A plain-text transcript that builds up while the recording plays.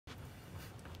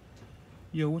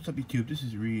Yo, what's up YouTube? This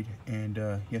is Reed, and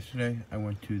yesterday I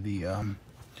went to the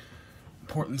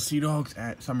Portland Seadogs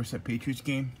at Somerset Patriots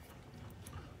game,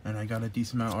 and I got a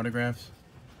decent amount of autographs.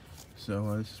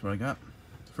 So this is what I got.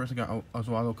 First I got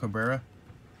Oswaldo Cabrera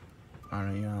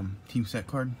on a team set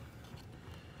card.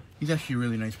 He's actually a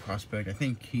really nice prospect. I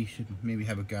think he should maybe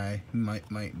have a guy. He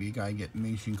might be a guy get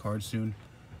mainstream cards soon.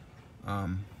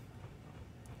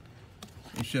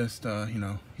 It's just, you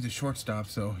know, he's a shortstop,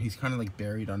 so he's kind of like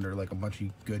buried under like a bunch of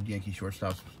good Yankee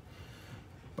shortstops.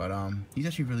 But he's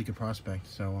actually a really good prospect,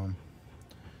 so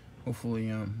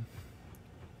hopefully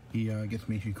he gets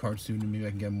mainstream cards soon, and maybe I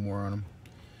can get more on him.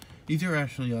 These are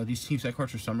actually these team set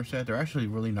cards for Somerset. They're actually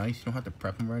really nice. You don't have to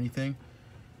prep them or anything.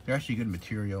 They're actually good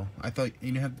material. I thought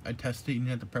I tested it. You didn't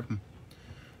have to prep them.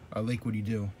 Lakewood you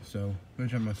do. So every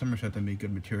time at Somerset, they make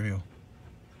good material,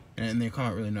 and they come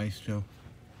out really nice too.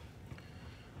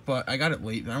 But I got it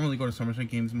late. I don't really go to Somerset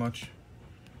games much.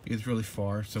 It's really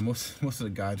far, so most of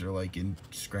the guys are like in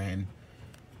Scranton.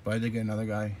 But I did get another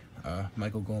guy,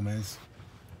 Michael Gomez,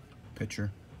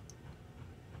 pitcher.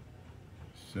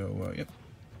 So yep.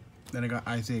 Then I got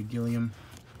Isaiah Gilliam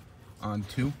on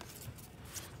 2.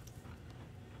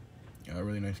 A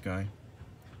really nice guy.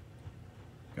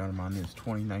 Got him on this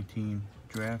 2019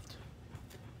 draft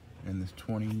and this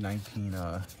 2019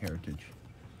 Heritage.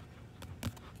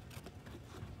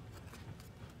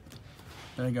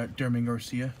 Then I got Derman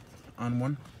Garcia on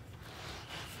 1.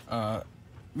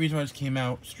 Reason why this came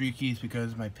out streaky is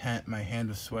because my hand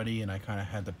was sweaty, and I kind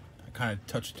of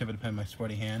touched the tip of the pen with my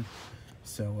sweaty hand.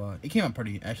 So it came out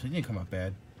pretty. Actually, it didn't come out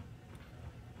bad.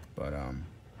 But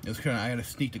it was kind of, I had to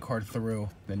sneak the card through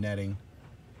the netting,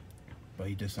 but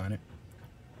he did sign it.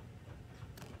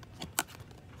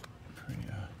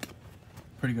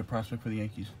 Pretty good prospect for the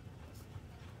Yankees.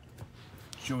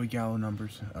 Joey Gallo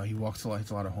numbers. He walks a lot,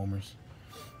 hits a lot of homers.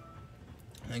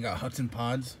 And I got Hudson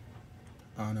Pods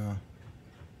on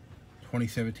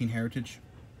 2017 Heritage.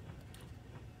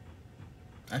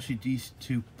 Actually, these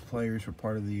two players were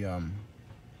part of the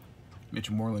Mitch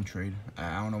Moreland trade.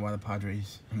 I don't know why the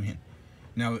Padres. I mean,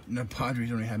 now the Padres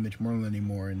don't have Mitch Moreland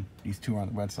anymore, and these two are on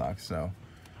the Red Sox. So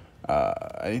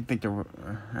I think they're.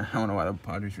 I don't know why the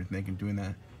Padres were thinking doing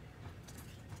that.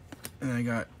 And then I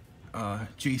got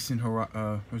Jason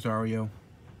Rosario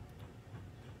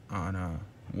on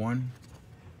 1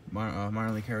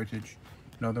 minor league Heritage,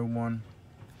 another 1,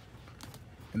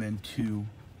 and then 2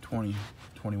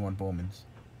 2021 Bowmans.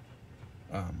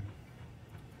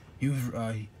 He was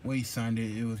when he signed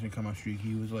it, it was gonna come out streaky.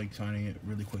 He was like signing it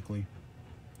really quickly,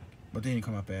 but they didn't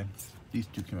come out bad. These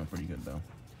two came out pretty good though.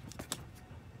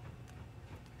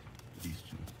 These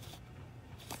two.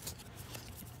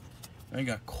 I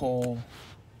got Cole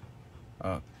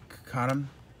Cotham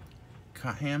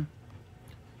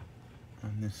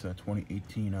on this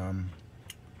 2018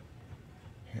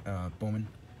 Bowman.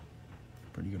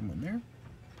 Pretty good one there.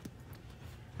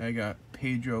 I got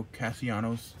Pedro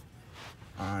Castellanos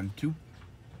on 2.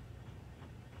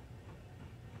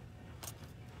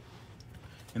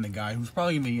 And the guy who's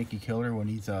probably gonna be a Yankee killer when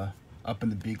he's up in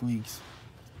the big leagues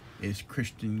is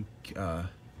Christian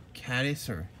Caddis,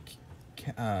 or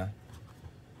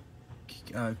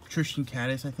Christian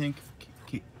Caddis, I think.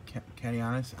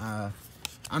 Castellanos.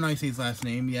 I don't know how to say his last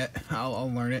name yet. I'll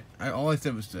learn it. All I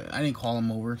said was I didn't call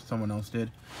him over. Someone else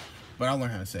did, but I'll learn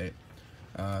how to say it.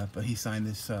 But he signed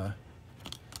this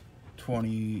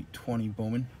 2020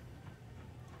 Bowman.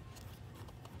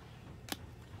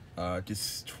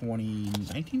 Just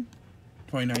 2019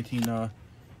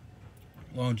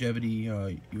 Longevity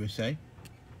USA.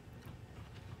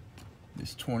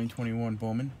 This 2021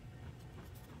 Bowman.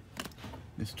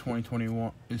 This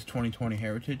 2020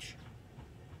 Heritage.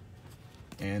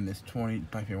 And this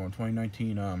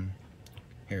 2019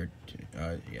 Heritage.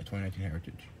 Yeah, 2019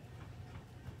 Heritage.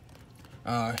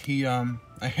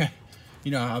 You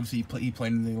know, obviously he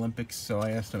played in the Olympics, so I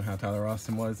asked him how Tyler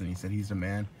Austin was, and he said he's the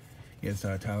man. Yes,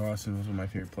 Tyler Austin was one of my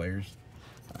favorite players.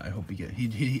 I hope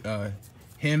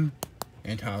him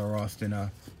and Tyler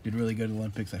Austin did really good at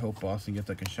Olympics. I hope Boston gets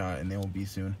like a shot, and they will be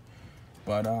soon.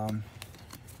 But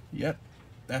yep,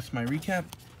 that's my recap.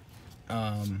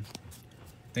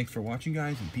 Thanks for watching,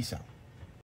 guys, and peace out.